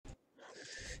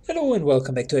Hello and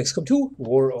welcome back to XCOM2,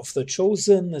 War of the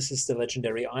Chosen. This is the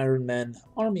Legendary Ironman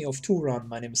Army of Two run.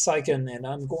 My name is Syken and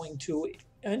I'm going to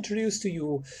introduce to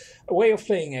you a way of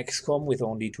playing XCOM with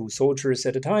only 2 soldiers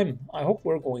at a time. I hope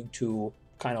we're going to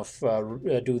kind of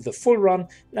do the full run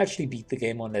and actually beat the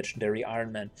game on Legendary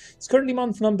Ironman. It's currently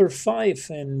month number 5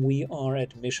 and we are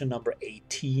at mission number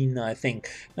 18, I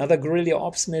think. Another guerrilla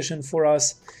ops mission for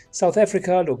us. South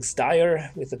Africa looks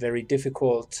dire with a very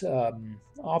difficult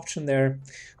option there.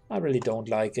 I really don't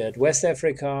like it. West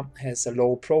Africa has a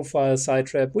low profile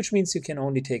side rep, which means you can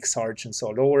only take sergeants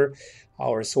or lower.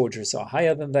 Our soldiers are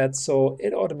higher than that, so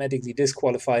it automatically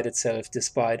disqualified itself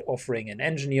despite offering an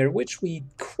engineer, which we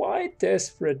quite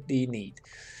desperately need.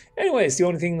 Anyways, the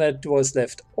only thing that was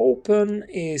left open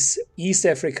is East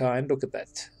Africa, and look at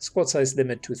that. Squad size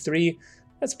limit to 3.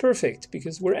 That's perfect,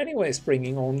 because we're anyways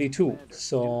bringing only 2.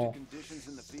 So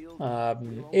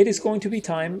it is going to be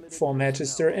time for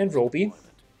Manchester and Roby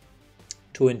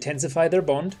to intensify their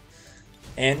bond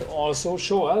and also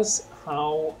show us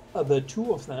how the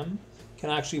two of them can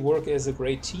actually work as a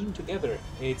great team together.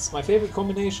 It's my favorite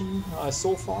combination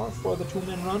so far for the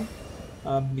two-man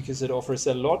run because it offers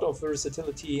a lot of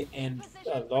versatility and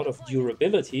a lot of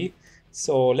durability.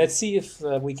 So let's see if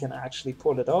we can actually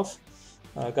pull it off.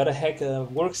 Gotta hack a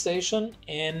workstation,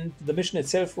 and the mission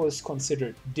itself was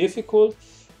considered difficult.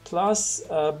 Plus,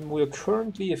 we're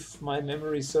currently, if my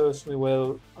memory serves me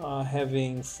well,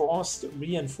 having forced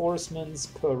reinforcements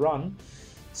per run.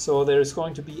 So there's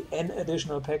going to be an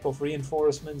additional pack of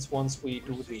reinforcements once we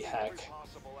do the hack.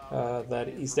 That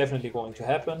is definitely going to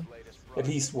happen. At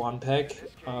least one pack,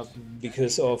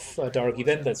 because of a dark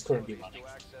event that's currently running.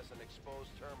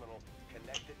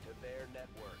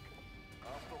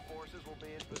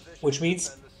 Which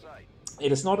means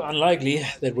it is not unlikely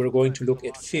that we're going to look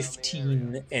at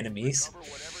 15 enemies,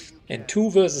 and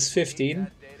 2 versus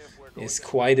 15 is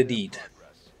quite a deed.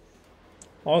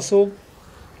 Also,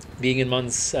 being in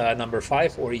months number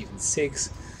 5 or even 6,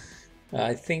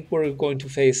 I think we're going to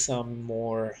face some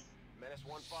more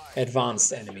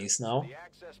advanced enemies now.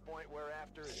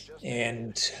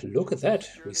 And look at that,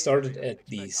 we started at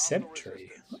the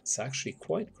cemetery. It's actually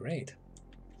quite great.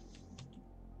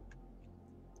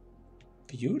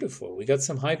 Beautiful. We got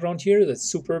some high ground here. That's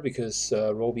super because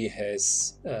Roby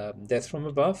has death from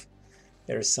above.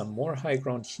 There's some more high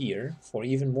ground here for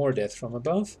even more death from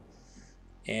above.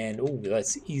 And oh,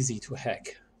 that's easy to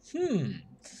hack.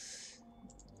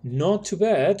 Not too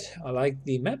bad. I like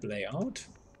the map layout.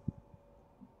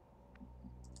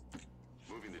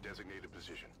 Moving to designated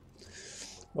position.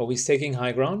 Roby's taking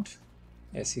high ground,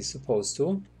 as he's supposed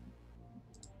to.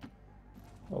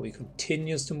 Roby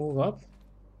continues to move up.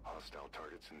 Hostile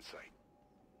targets in sight.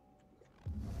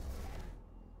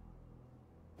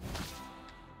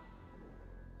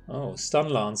 Oh, stun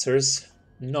lancers.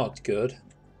 Not good.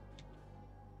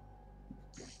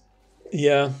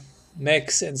 Yeah,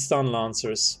 mechs and stun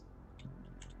lancers.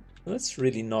 That's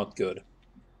really not good.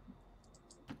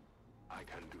 I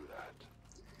can do that.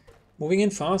 Moving in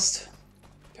fast.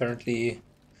 Apparently,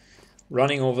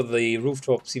 running over the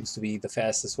rooftop seems to be the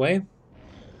fastest way.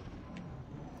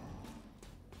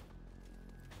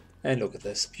 And look at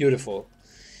this, beautiful.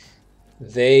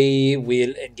 They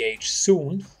will engage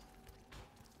soon.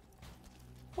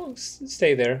 Oh,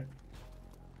 stay there.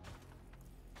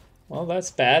 Well,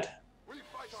 that's bad.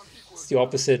 It's the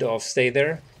opposite of stay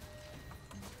there.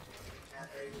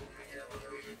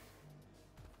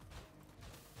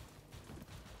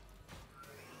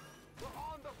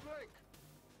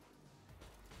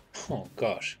 Oh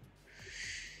gosh.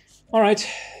 Alright,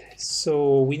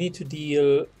 so we need to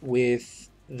deal with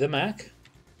the Mac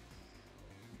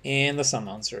and the Sun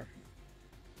Lancer.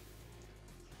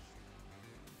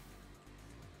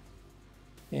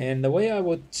 And the way I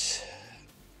would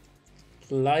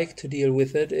like to deal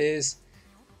with it is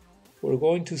we're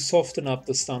going to soften up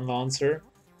the Stun Lancer,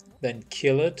 then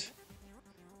kill it,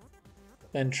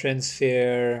 then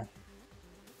transfer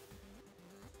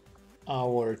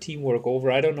our teamwork over.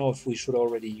 I don't know if we should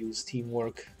already use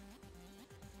teamwork.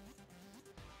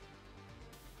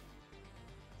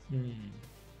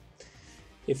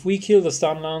 If we kill the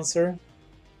Stun Lancer,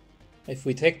 if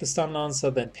we take the Stun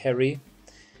Lancer, then parry,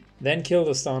 then kill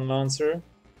the Stun Lancer,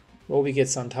 Roby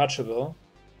gets untouchable,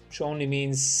 which only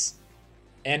means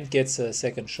Ant gets a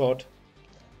second shot,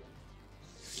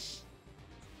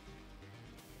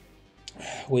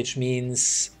 which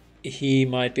means he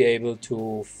might be able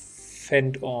to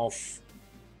fend off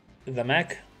the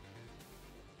Mac,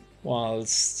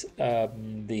 whilst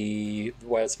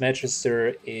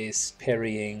Manchester is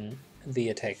parrying the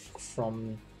attack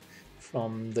from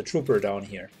the trooper down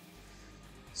here.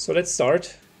 So let's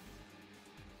start.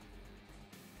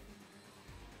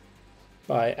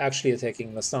 by actually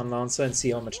attacking the Stun Lancer and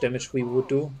see how much damage we would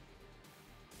do.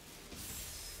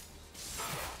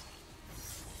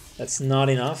 That's not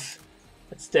enough.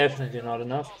 That's definitely not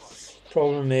enough.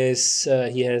 Problem is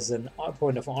he has a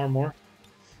point of armor.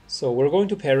 So we're going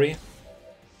to parry.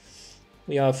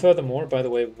 We are furthermore, by the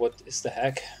way, what is the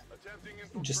hack?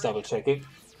 Just double checking.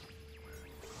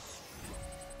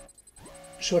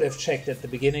 Should have checked at the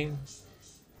beginning.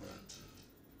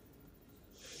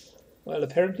 Well,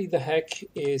 apparently the hack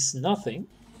is nothing.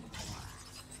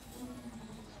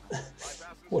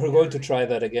 We're going to try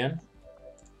that again.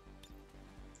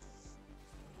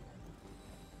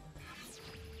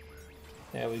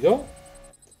 There we go.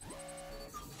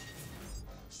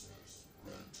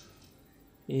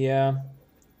 Yeah,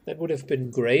 that would have been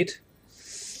great,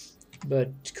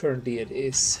 but currently it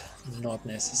is not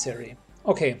necessary.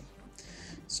 Okay,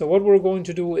 so what we're going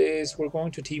to do is we're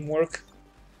going to teamwork.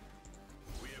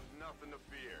 We have nothing to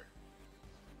fear.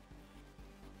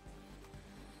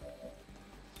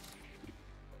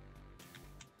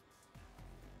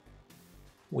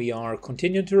 We are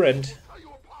continuing to rend.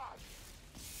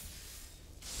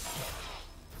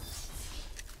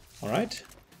 Alright.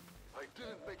 I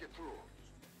didn't make it through.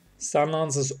 Stun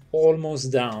Lancer's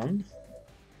almost down.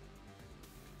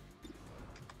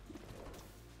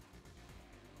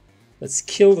 Let's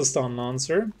kill the Stun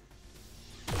Lancer.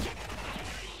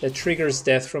 That triggers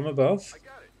death from above. I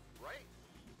got it, right?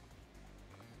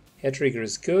 Hair trigger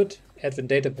is good.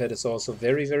 Advent Datapad is also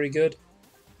very, very good.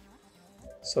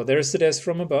 So there's the death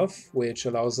from above, which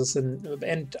allows us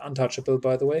and untouchable,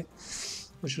 by the way,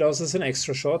 which allows us an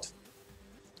extra shot.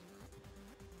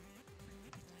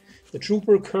 The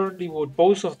trooper currently would,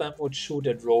 both of them would shoot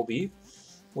at Roby,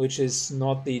 which is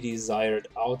not the desired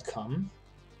outcome.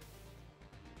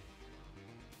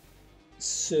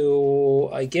 So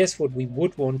I guess what we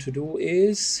would want to do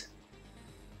is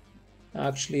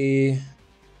actually,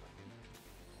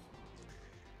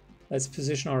 let's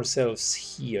position ourselves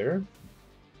here.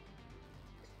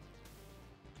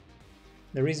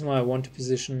 The reason why I want to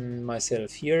position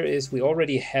myself here is we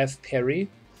already have parry.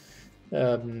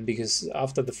 Because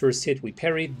after the first hit we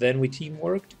parried, then we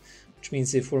teamworked, which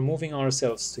means if we're moving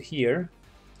ourselves to here,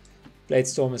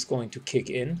 Bladestorm is going to kick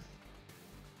in.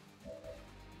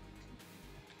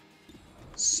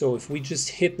 So if we just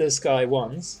hit this guy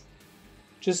once,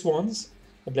 just once,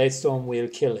 the Bladestorm will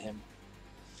kill him.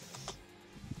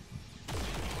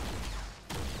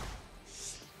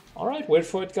 Alright, wait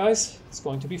for it, guys. It's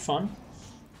going to be fun.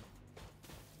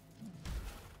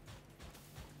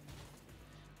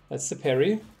 That's the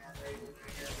parry.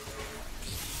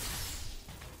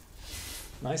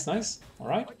 Nice, nice.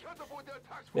 Alright.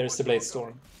 There's the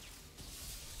Bladestorm.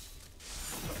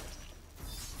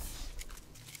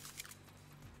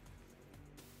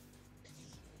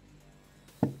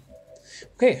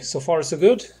 Okay, so far so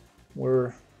good.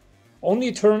 We're only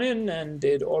a turn in and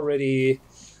it already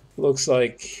looks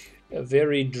like a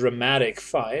very dramatic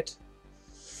fight.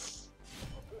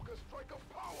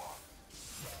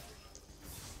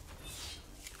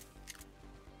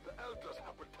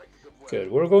 Good,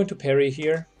 we're going to parry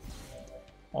here.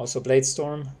 Also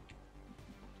Bladestorm.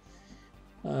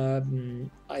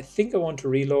 I think I want to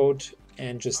reload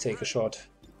and just take a shot.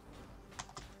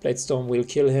 Bladestorm will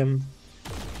kill him.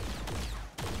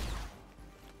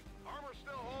 Armor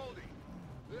still holding.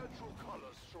 Their true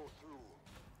colors show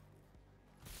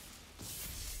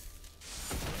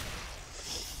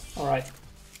through. Alright.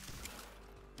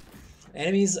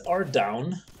 Enemies are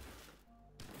down.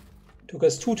 Took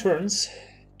us 2 turns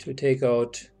to take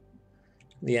out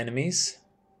the enemies.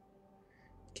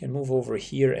 Can move over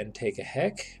here and take a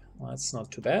hack. Well, that's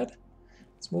not too bad.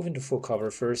 Let's move into full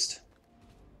cover first.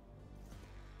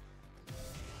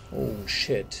 Oh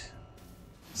shit.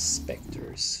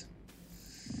 Spectres.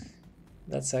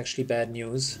 That's actually bad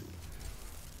news.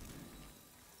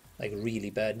 Like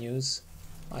really bad news.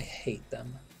 I hate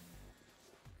them.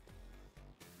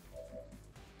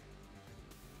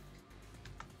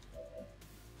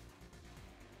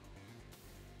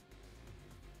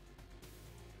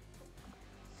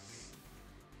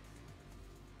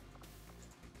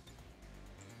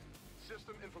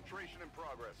 System infiltration in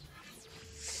progress.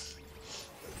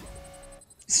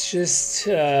 It's just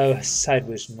side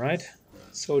vision, right?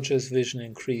 Soldier's vision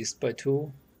increased by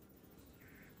 2.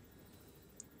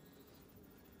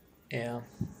 Yeah.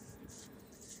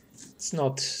 It's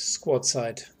not squad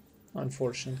side,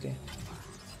 unfortunately.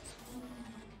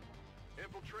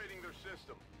 Infiltrating their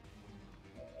system.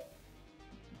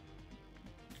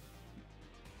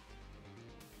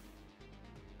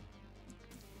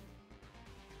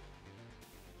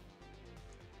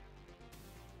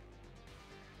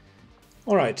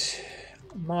 Alright,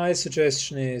 My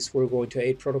suggestion is we're going to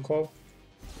 8 protocol.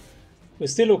 We're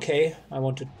still okay. I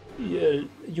want to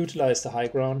utilize the high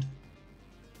ground.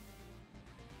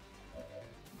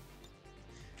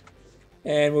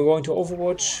 And we're going to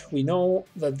Overwatch. We know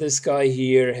that this guy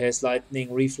here has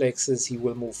lightning reflexes. He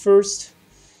will move first.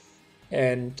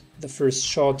 And the first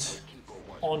shot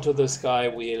onto this guy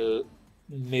will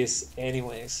miss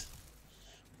anyways.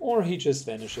 Or he just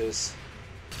vanishes.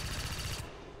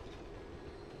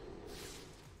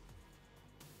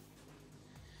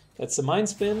 That's a mind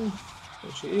spin,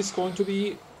 which is going to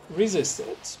be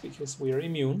resisted because we are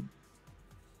immune.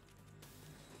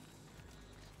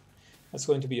 That's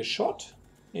going to be a shot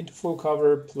into full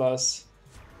cover plus...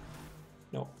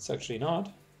 No, it's actually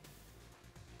not.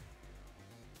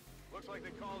 Looks like they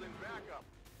called in backup.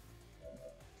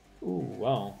 Ooh,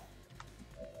 wow.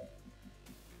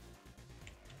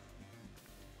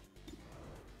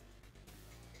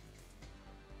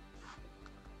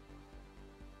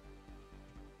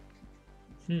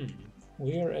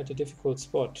 We are at a difficult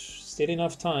spot. Still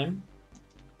enough time,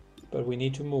 but we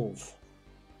need to move.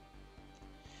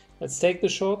 Let's take the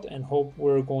shot and hope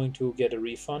we're going to get a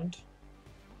refund.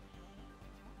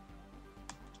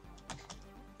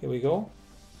 Here we go.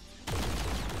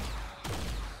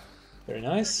 Very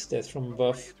nice. Death from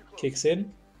above kicks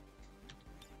in.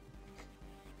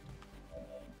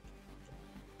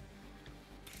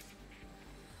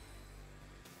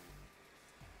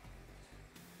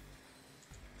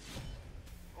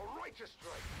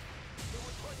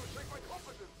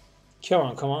 Come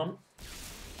on, come on.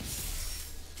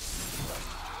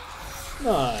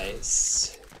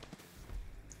 Nice.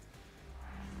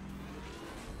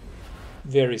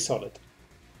 Very solid.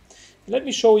 Let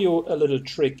me show you a little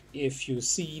trick. If you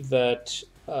see that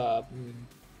that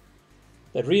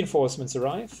reinforcements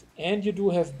arrive and you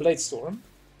do have Bladestorm,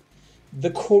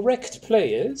 the correct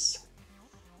play is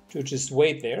to just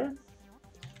wait there,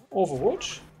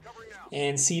 Overwatch,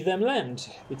 and see them land,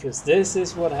 because this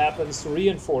is what happens to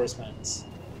reinforcements.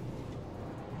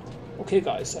 Okay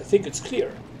guys, I think it's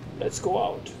clear. Let's go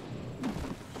out.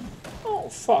 Oh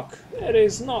fuck, it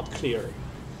is not clear.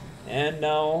 And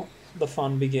now the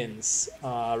fun begins.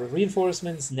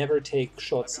 Reinforcements never take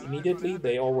shots immediately,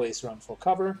 they always run for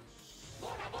cover.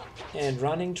 And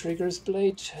running triggers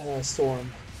Blade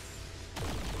Storm.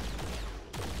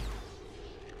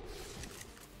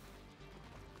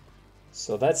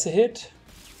 So that's a hit.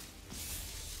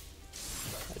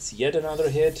 That's yet another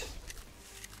hit.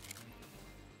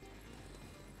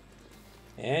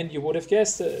 And you would have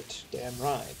guessed it. Damn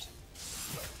right.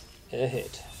 A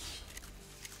hit.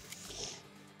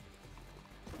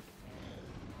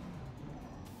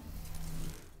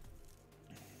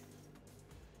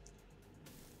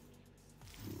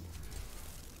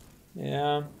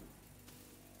 Yeah.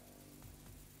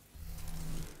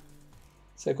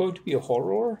 Is that going to be a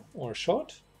horror or a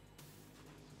shot?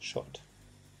 Shot.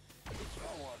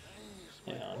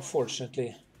 Yeah,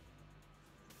 unfortunately.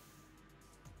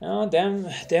 Oh,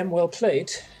 damn well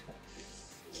played.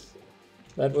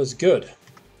 That was good.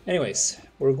 Anyways,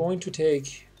 we're going to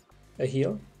take a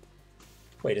heal.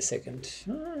 Wait a second.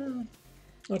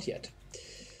 Not yet.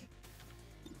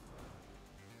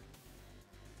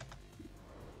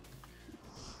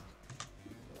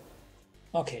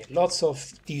 Okay, lots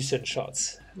of decent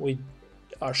shots. We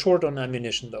are short on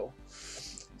ammunition though.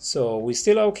 So we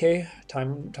still okay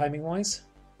timing wise.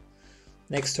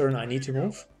 Next turn I need to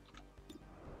move.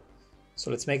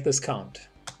 So let's make this count.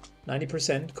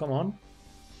 90%, come on.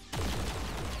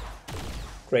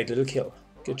 Great little kill.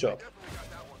 Good job.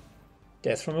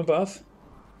 Death from above.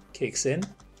 Kicks in.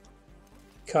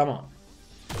 Come on.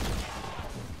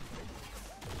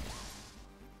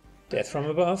 Death from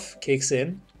above. Kicks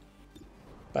in.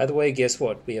 By the way, guess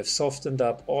what? We have softened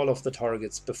up all of the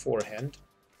targets beforehand.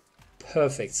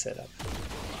 Perfect setup.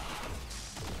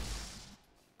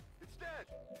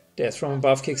 Death from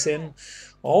above kicks in.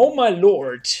 Oh my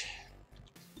lord!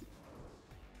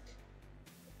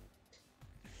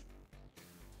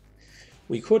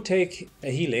 We could take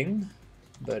a healing,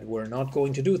 but we're not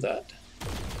going to do that.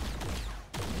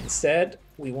 Instead,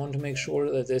 we want to make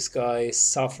sure that this guy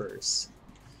suffers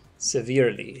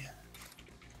severely.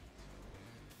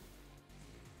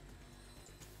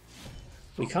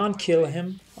 We can't kill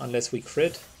him unless we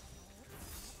crit,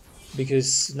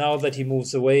 because now that he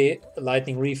moves away,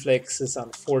 lightning reflexes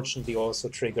unfortunately also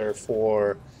trigger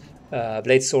for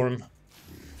Bladestorm.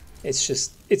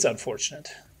 It's unfortunate.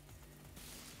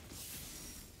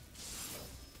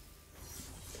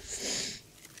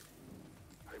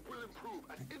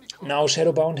 Now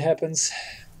Shadowbound happens.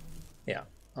 Yeah,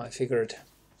 I figured.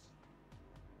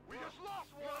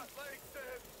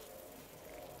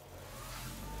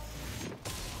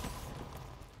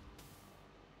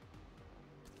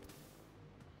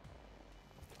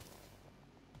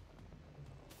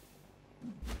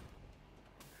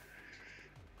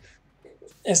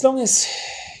 As long as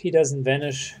he doesn't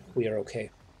vanish, we are okay.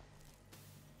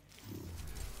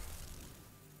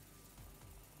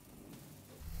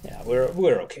 Yeah,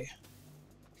 we're okay.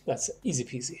 That's easy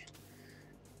peasy.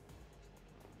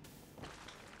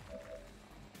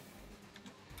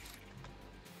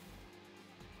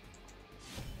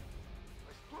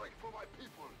 I strike for my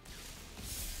people.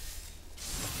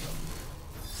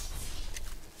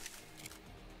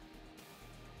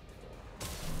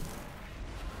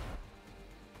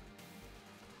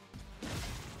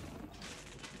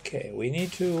 Okay, we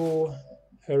need to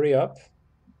hurry up.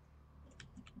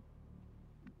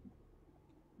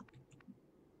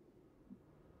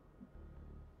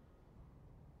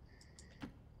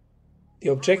 The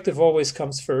objective always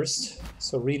comes first,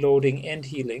 so reloading and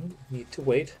healing need to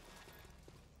wait.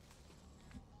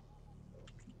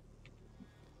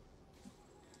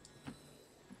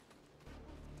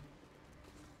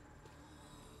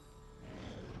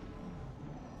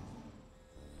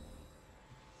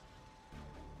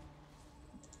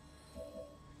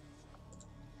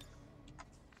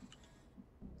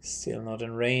 Still not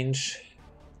in range.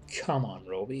 Come on,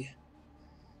 Roby.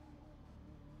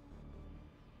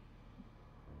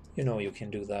 You know you can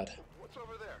do that. What's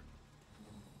over there?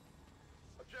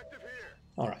 Objective here.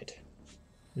 Alright.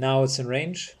 Now it's in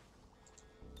range.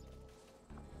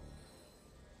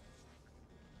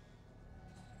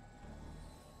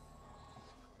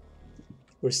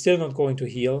 We're still not going to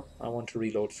heal. I want to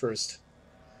reload first.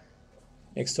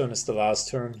 Next turn is the last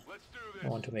turn. Let's do I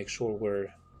this. want to make sure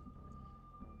we're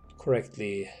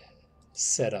correctly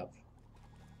set up.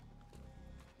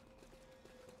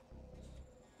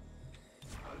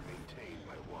 I'll maintain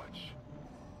my watch.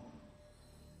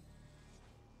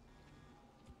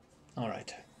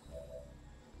 Alright.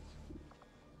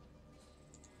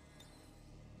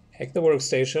 Hack the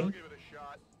workstation. I'll give it a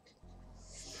shot.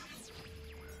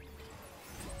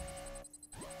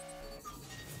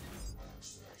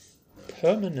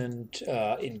 Permanent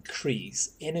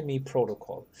increase. Enemy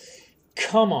protocol.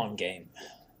 Come on, game.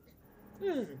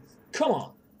 Come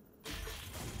on.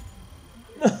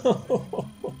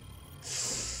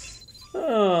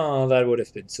 Oh, that would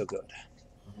have been so good.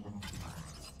 We're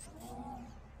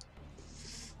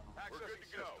good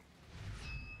to go.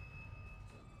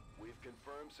 We've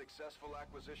confirmed successful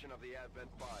acquisition of the Advent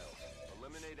files.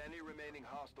 Eliminate any remaining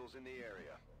hostiles in the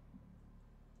area.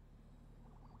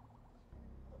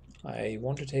 I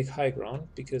want to take high ground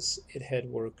because it had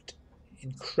worked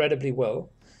incredibly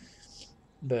well.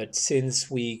 But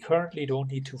since we currently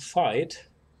don't need to fight,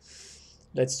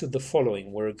 let's do the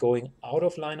following. We're going out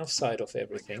of line of sight of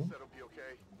everything That'll be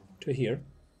okay. to here.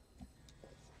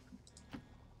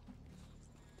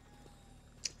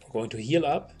 We're going to heal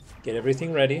up, get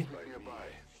everything ready, Right nearby.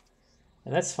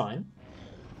 and that's fine.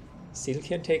 Still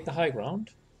can take the high ground.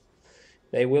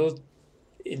 They will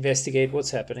investigate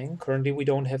what's happening. Currently we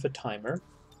don't have a timer.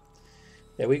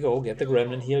 There we go, get the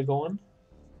gremlin heal going.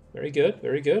 Very good,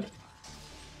 very good.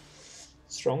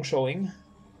 Strong showing.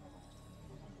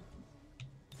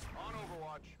 On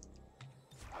Overwatch.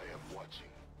 I am watching.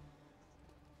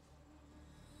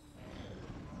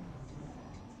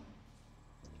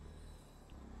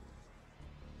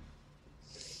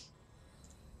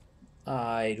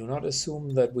 I do not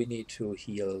assume that we need to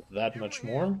heal that much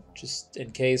more, just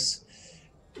in case.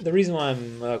 The reason why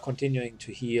I'm continuing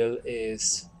to heal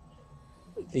is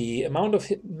the amount of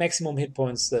maximum hit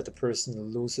points that a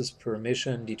person loses per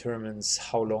mission determines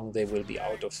how long they will be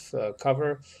out of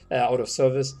out of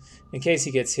service. In case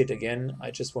he gets hit again,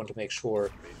 I just want to make sure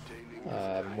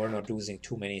we're not losing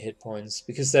too many hit points,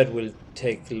 because that will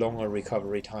take longer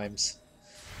recovery times.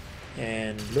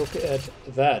 And look at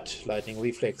that, lightning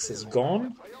reflex is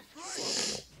gone.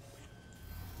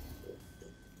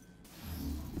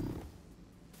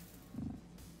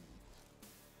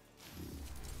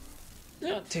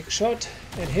 Yeah, take a shot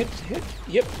and hit.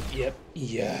 Yep.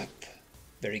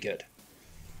 Very good.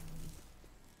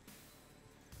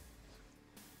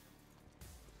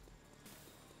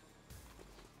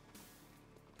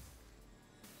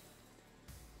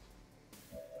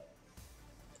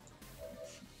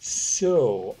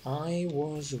 So, I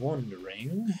was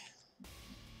wondering...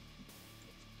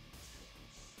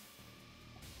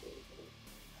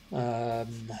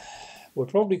 we're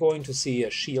probably going to see a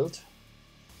shield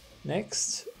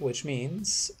next, which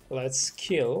means let's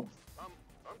kill I'm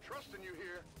trusting you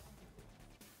here.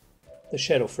 the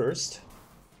shadow first.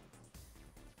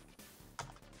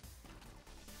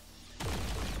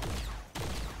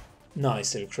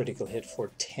 Nice little critical hit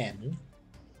for 10.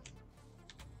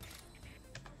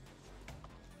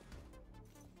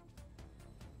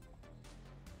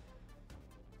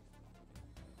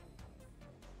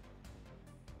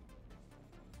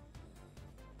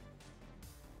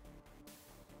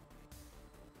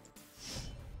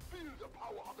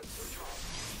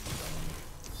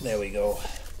 There we go.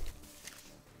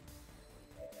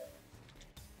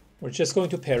 We're just going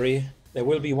to parry. There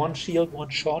will be one shield, one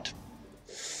shot.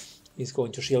 He's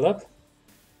going to shield up.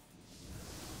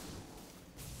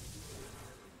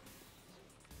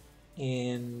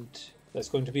 And there's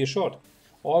going to be a shot.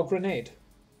 Or a grenade.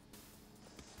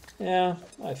 Yeah,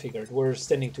 I figured. We're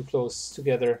standing too close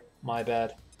together. My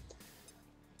bad.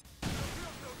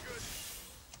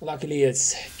 Luckily,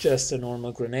 it's just a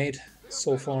normal grenade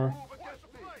so far.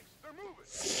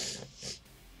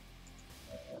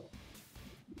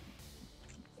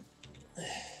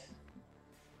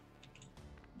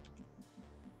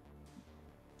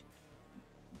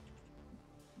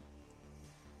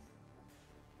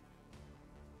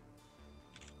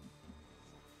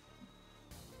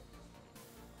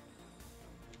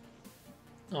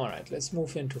 Alright, let's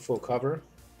move into full cover.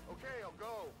 Okay, I'll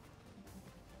go.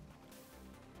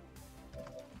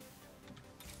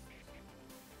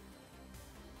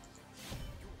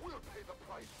 You will pay the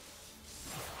price.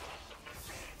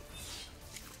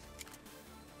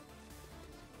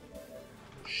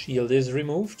 Shield is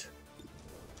removed.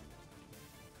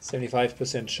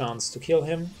 75% chance to kill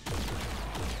him.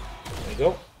 There we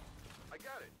go. I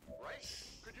got it, right?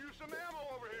 Could use some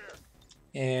ammo over here.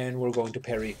 And we're going to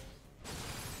parry.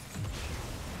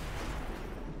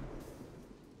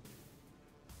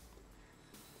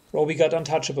 Roby got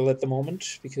untouchable at the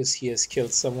moment because he has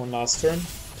killed someone last turn.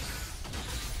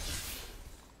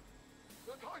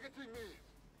 They're targeting me.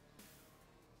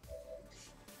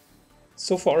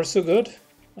 So far, so good.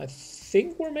 I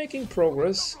think we're making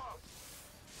progress. To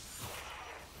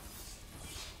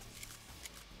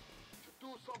do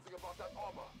something about that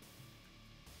armor.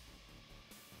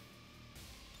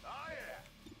 Ah, yeah.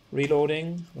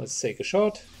 Reloading. Let's take a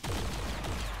shot.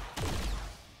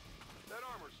 That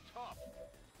armor's tough.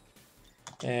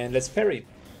 And let's parry.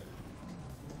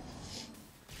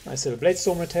 Nice little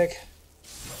Bladestorm attack.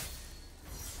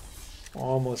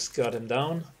 Almost got him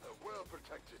down. Well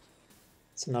protected.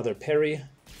 It's another parry.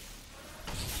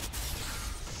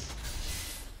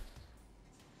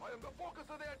 I am the focus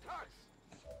of their attacks.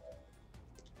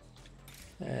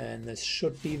 And this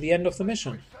should be the end of the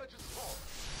mission. Sergeant's fault.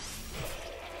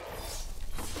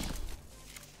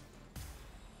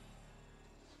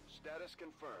 Status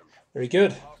confirmed. Very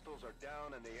good. Hostiles are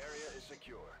down and the area is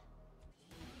secure.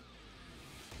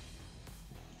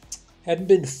 Hadn't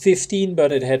been 15,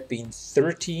 but it had been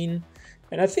 13.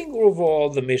 And I think overall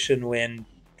the mission went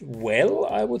well,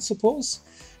 I would suppose.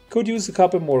 Could use a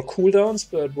couple more cooldowns,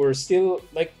 but we're still,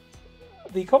 like,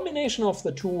 the combination of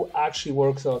the two actually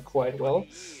works out quite well.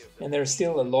 And there's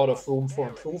still a lot of room for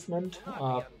improvement.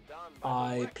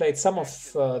 I played some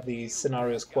of these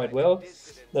scenarios quite well.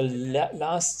 The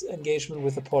last engagement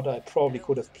with the pod I probably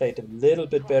could have played a little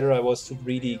bit better. I was too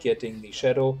greedy getting the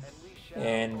shadow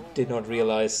and did not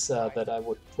realize that I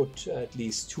would put at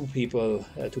least two people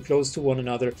too close to one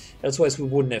another. Otherwise we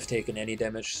wouldn't have taken any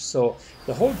damage. So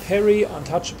the whole parry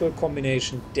untouchable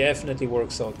combination definitely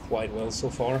works out quite well so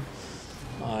far.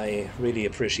 I really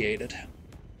appreciate it.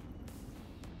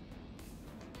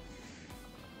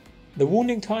 The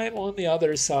wounding time on the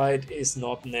other side is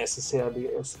not necessarily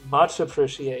as much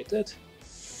appreciated.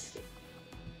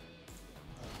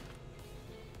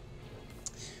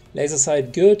 Laser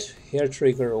sight good, hair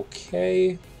trigger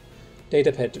okay,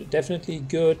 datapad definitely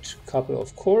good, couple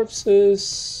of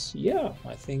corpses, yeah,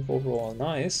 I think overall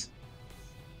nice.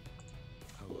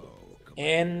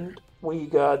 And we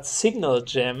got signal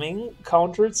jamming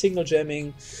countered. Signal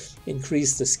jamming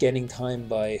increased the scanning time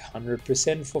by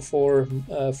 100%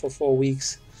 for 4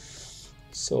 weeks.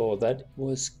 So that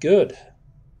was good.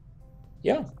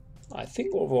 Yeah, I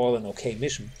think overall an okay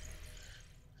mission.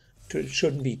 It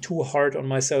shouldn't be too hard on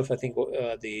myself. I think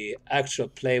the actual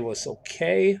play was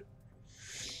okay.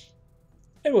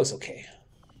 It was okay.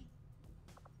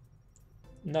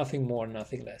 Nothing more,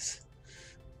 nothing less.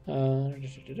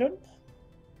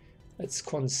 Let's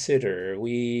consider.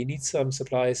 We need some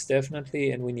supplies,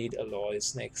 definitely, and we need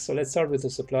alloys next. So let's start with the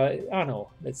supply. Ah,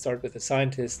 no. Let's start with the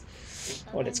scientist.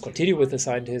 Or let's continue with the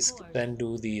scientist, then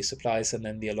do the supplies, and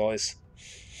then the alloys.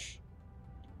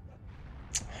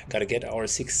 Gotta get our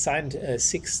sixth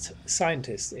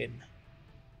scientist in.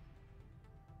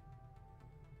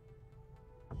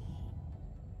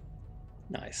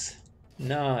 Nice.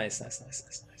 Nice.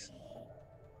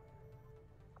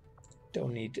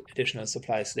 Don't need additional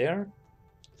supplies there.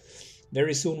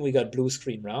 Very soon we got blue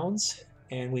screen rounds,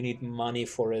 and we need money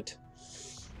for it.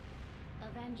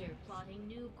 Avenger plotting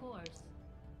new course.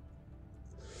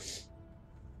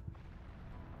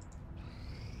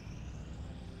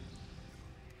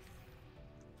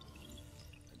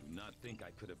 I do not think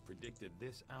I could have predicted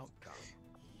this outcome.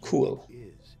 Cool.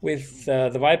 With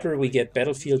the Viper we get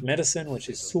battlefield medicine, which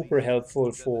is super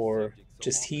helpful for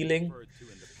just healing.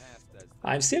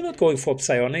 I'm still not going for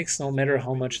psionics, no matter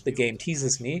how much the game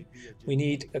teases me. We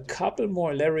need a couple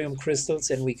more Elerium crystals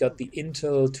and we got the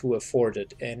intel to afford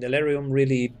it. And Elerium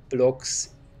really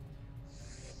blocks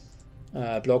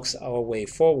our way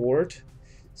forward.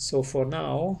 So for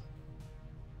now,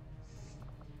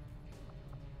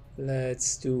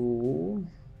 let's do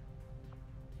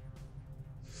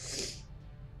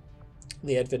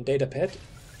the Advent Datapad.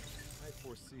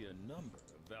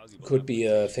 Could be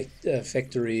a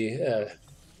factory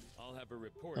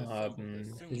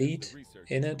lead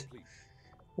in it.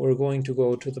 We're going to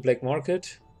go to the black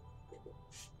market.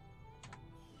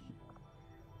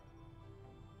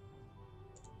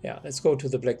 Yeah, let's go to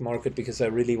the black market because I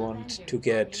really want to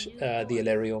get the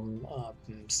Elerium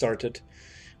started.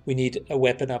 We need a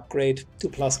weapon upgrade to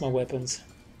plasma weapons.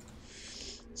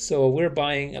 So we're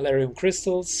buying Elerium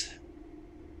crystals.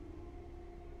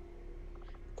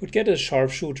 Could get a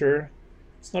sharpshooter.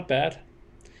 It's not bad.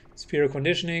 Superior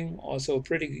conditioning, also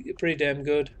pretty damn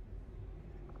good.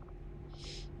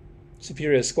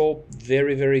 Superior scope,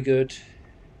 very good.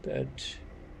 But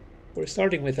we're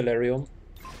starting with Elerium,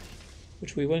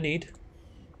 which we will need.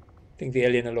 I think the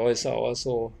alien alloys are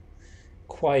also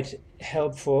quite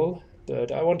helpful,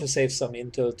 but I want to save some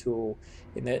intel to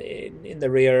in the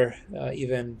rare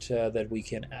event that we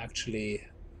can actually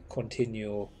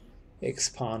continue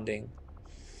expanding.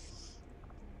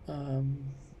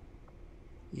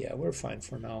 Yeah, we're fine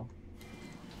for now.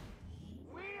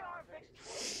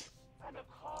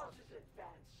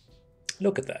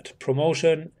 Look at that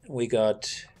promotion. We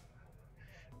got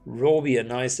Roby, a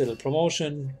nice little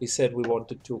promotion. We said we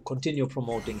wanted to continue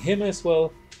promoting him as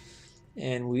well.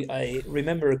 And I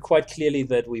remember quite clearly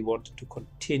that we wanted to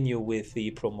continue with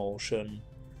the promotion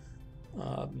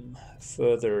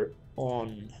further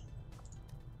on.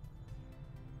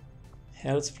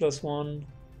 Health +1.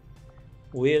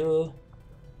 Will.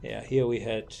 Yeah, here we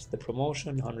had the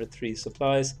promotion, 103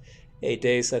 supplies. 8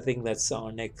 days, I think that's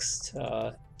our next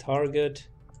target.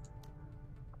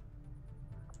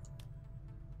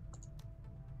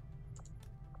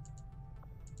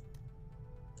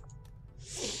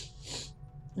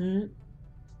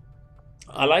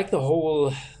 I like the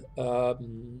whole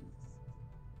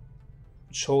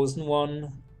Chosen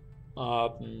One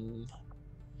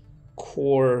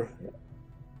core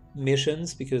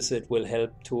missions because it will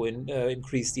help to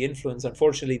increase the influence.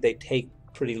 Unfortunately, they take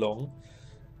pretty long.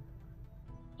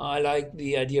 I like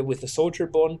the idea with the soldier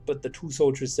bond, but the 2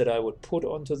 soldiers that I would put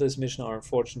onto this mission are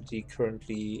unfortunately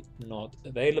currently not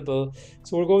available.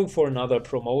 So we're going for another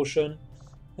promotion.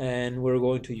 And we're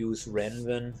going to use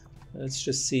Renvin. Let's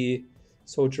just see.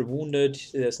 Soldier wounded.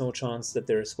 There's no chance that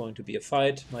there's going to be a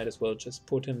fight. Might as well just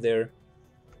put him there.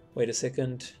 Wait a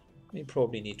second. We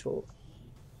probably need to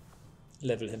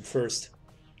level him first.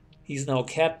 He's now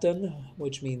captain,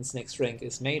 which means next rank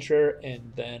is major.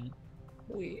 And then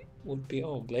we would be...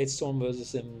 Oh, Bladestorm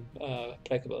versus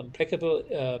Implacable. Implacable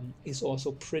is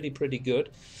also pretty good.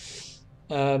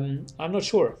 I'm not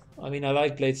sure. I mean, I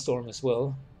like Bladestorm as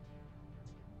well.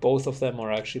 Both of them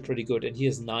are actually pretty good, and he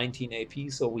has 19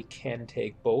 AP, so we can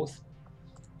take both.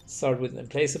 Start with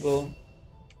Implacable.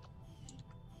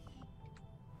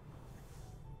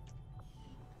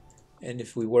 And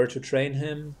if we were to train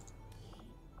him,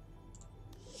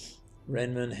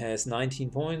 Renman has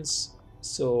 19 points,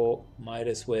 so might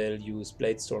as well use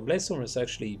Bladestorm. Bladestorm is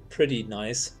actually pretty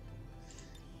nice.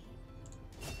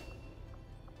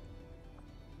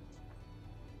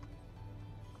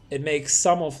 It makes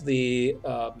some of the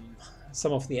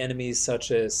enemies,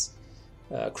 such as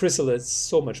chrysalids,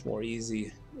 so much more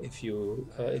easy if you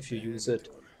use it.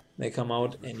 They come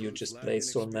out and you just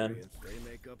Bladestorm them.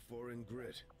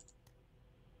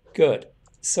 Good.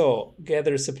 So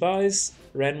gather supplies.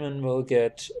 Renman will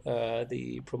get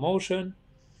the promotion.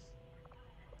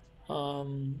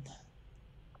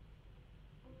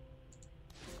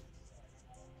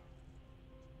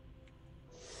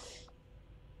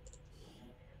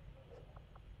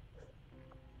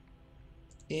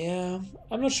 Yeah,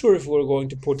 I'm not sure if we're going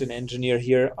to put an engineer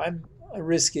here. I'm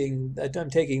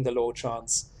taking the low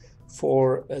chance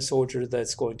for a soldier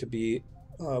that's going to be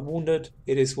wounded.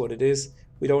 It is what it is.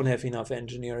 We don't have enough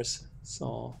engineers.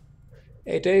 So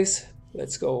 8 days,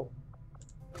 let's go.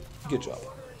 Good job.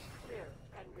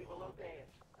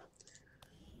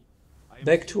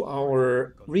 Back to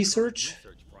our research.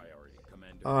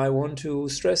 I want to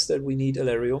stress that we need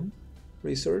Elerium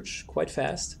research quite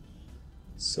fast.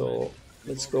 So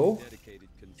let's go.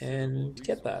 and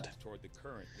get that.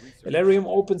 Valerium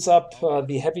opens up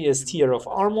the heaviest tier of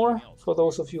armor, for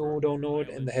those of you who don't know it,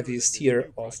 and the heaviest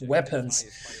tier of weapons.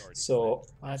 So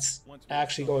that's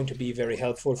actually going to be very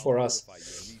helpful for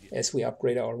us as we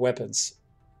upgrade our weapons.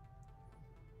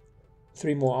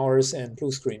 3 more hours and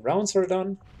blue screen rounds are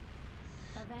done.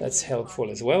 That's helpful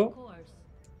as well.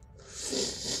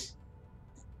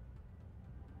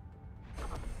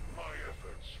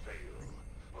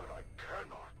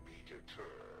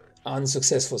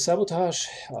 Unsuccessful sabotage.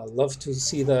 I love to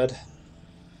see that.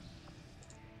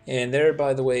 And there,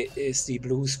 by the way, is the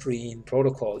blue screen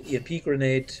protocol. EMP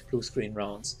grenade, blue screen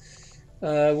rounds.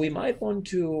 We might want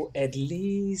to at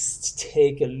least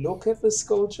take a look at the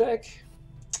skulljack.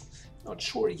 Not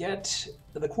sure yet.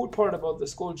 The cool part about the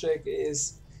skulljack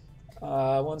is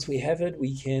once we have it,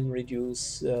 we can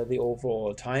reduce the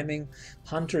overall timing.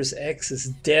 Hunter's Axe is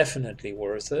definitely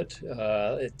worth it.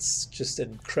 It's just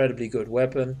an incredibly good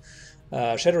weapon.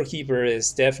 Shadowkeeper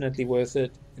is definitely worth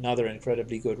it. Another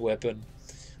incredibly good weapon.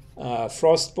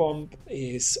 Frost Bomb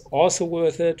is also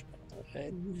worth it.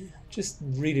 And just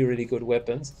really, really good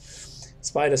weapons.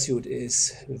 Spider Suit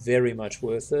is very much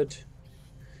worth it.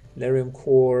 Valerium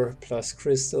Core plus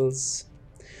crystals.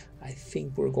 I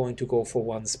think we're going to go for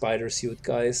 1 Spider Suit,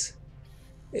 guys.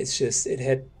 It's just, it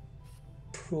had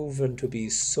proven to be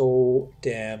so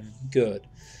damn good.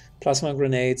 Plasma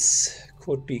grenades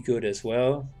could be good as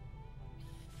well.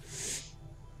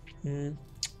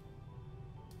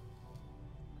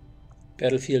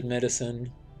 Battlefield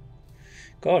medicine.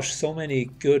 Gosh, so many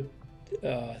good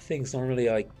things. Normally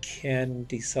I can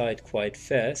decide quite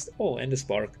fast. Oh, and a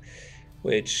spark,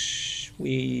 which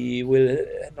will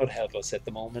not help us at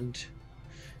the moment.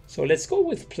 So let's go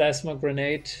with plasma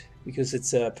grenade because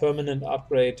it's a permanent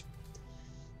upgrade.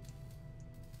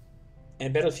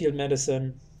 And battlefield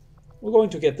medicine. We're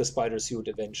going to get the spider suit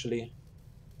eventually.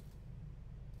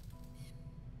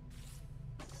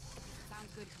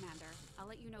 Sounds good, Commander. I'll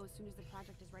let you know as soon as the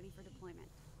project is ready for deployment.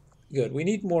 Good. We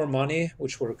need more money,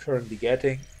 which we're currently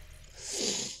getting,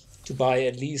 to buy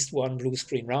at least 1 blue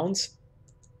screen rounds.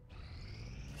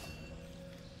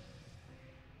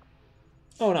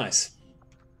 Oh, nice.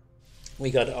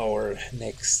 We got our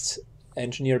next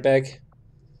engineer back.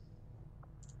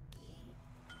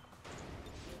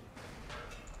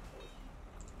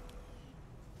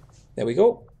 There we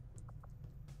go.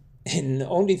 In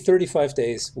only 35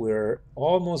 days, we're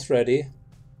almost ready.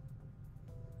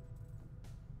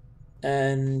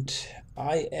 And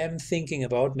I am thinking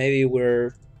about maybe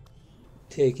we're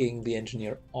taking the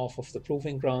engineer off of the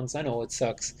proving grounds. I know it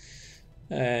sucks.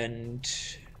 And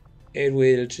it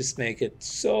will just make it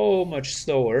so much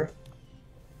slower.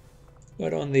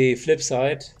 But on the flip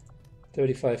side,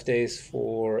 35 days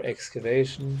for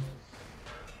excavation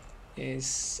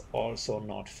is also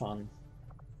not fun.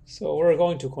 So we're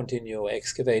going to continue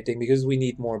excavating because we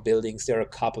need more buildings. There are a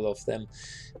couple of them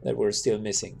that we're still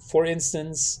missing. For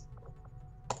instance,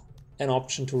 an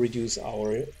option to reduce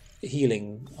our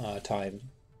healing time.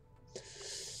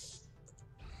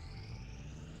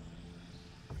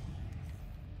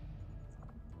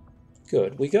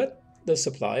 Good, we got the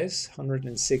supplies,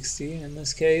 160 in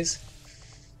this case.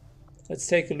 Let's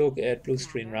take a look at blue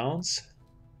screen rounds.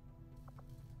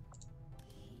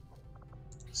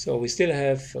 So we still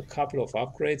have a couple of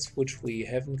upgrades which we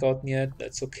haven't gotten yet.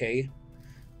 That's okay.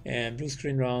 And blue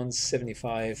screen rounds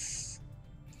 75.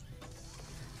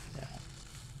 Yeah.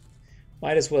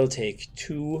 Might as well take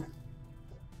 2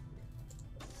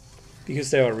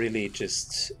 because they are really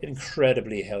just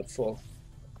incredibly helpful.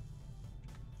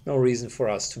 No reason for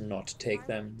us to not take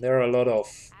them. There are a lot of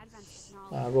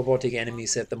robotic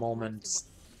enemies at the moment,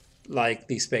 like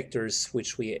the specters,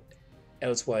 which we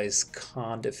elsewise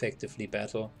can't effectively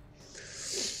battle.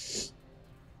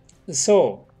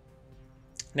 So,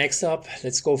 next up,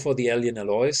 let's go for the alien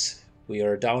alloys. We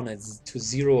are down to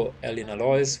 0 alien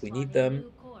alloys. We need them.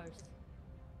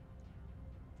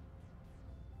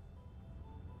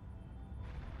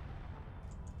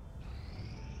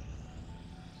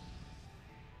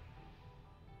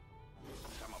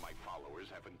 Some of my followers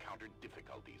have encountered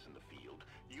difficulties in the field.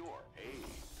 Your aid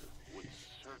would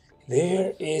certainly...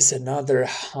 There is another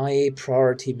high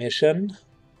priority mission.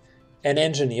 An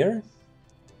engineer,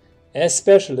 a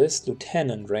specialist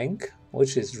lieutenant rank,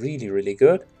 which is really, really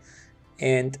good,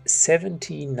 and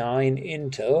 79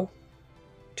 intel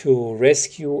to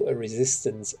rescue a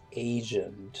resistance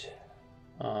agent.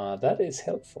 That is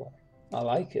helpful. I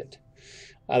like it.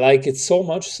 I like it so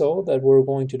much so that we're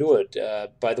going to do it.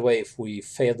 By the way, if we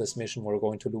fail this mission, we're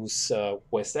going to lose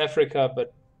West Africa,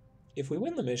 but if we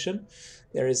win the mission,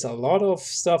 there is a lot of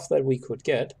stuff that we could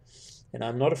get. And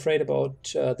I'm not afraid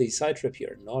about the side trip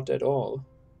here, not at all.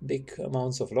 Big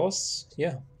amounts of loss,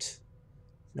 yeah,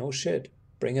 no shit,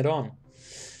 bring it on.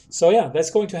 So yeah, that's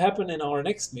going to happen in our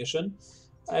next mission.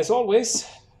 As always,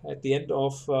 at the end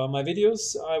of my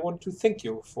videos, I want to thank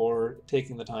you for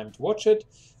taking the time to watch it.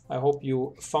 I hope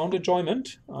you found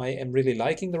enjoyment. I am really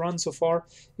liking the run so far.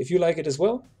 If you like it as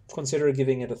well, consider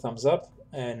giving it a thumbs up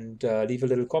and leave a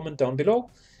little comment down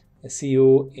below. I'll see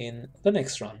you in the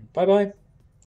next run. Bye bye.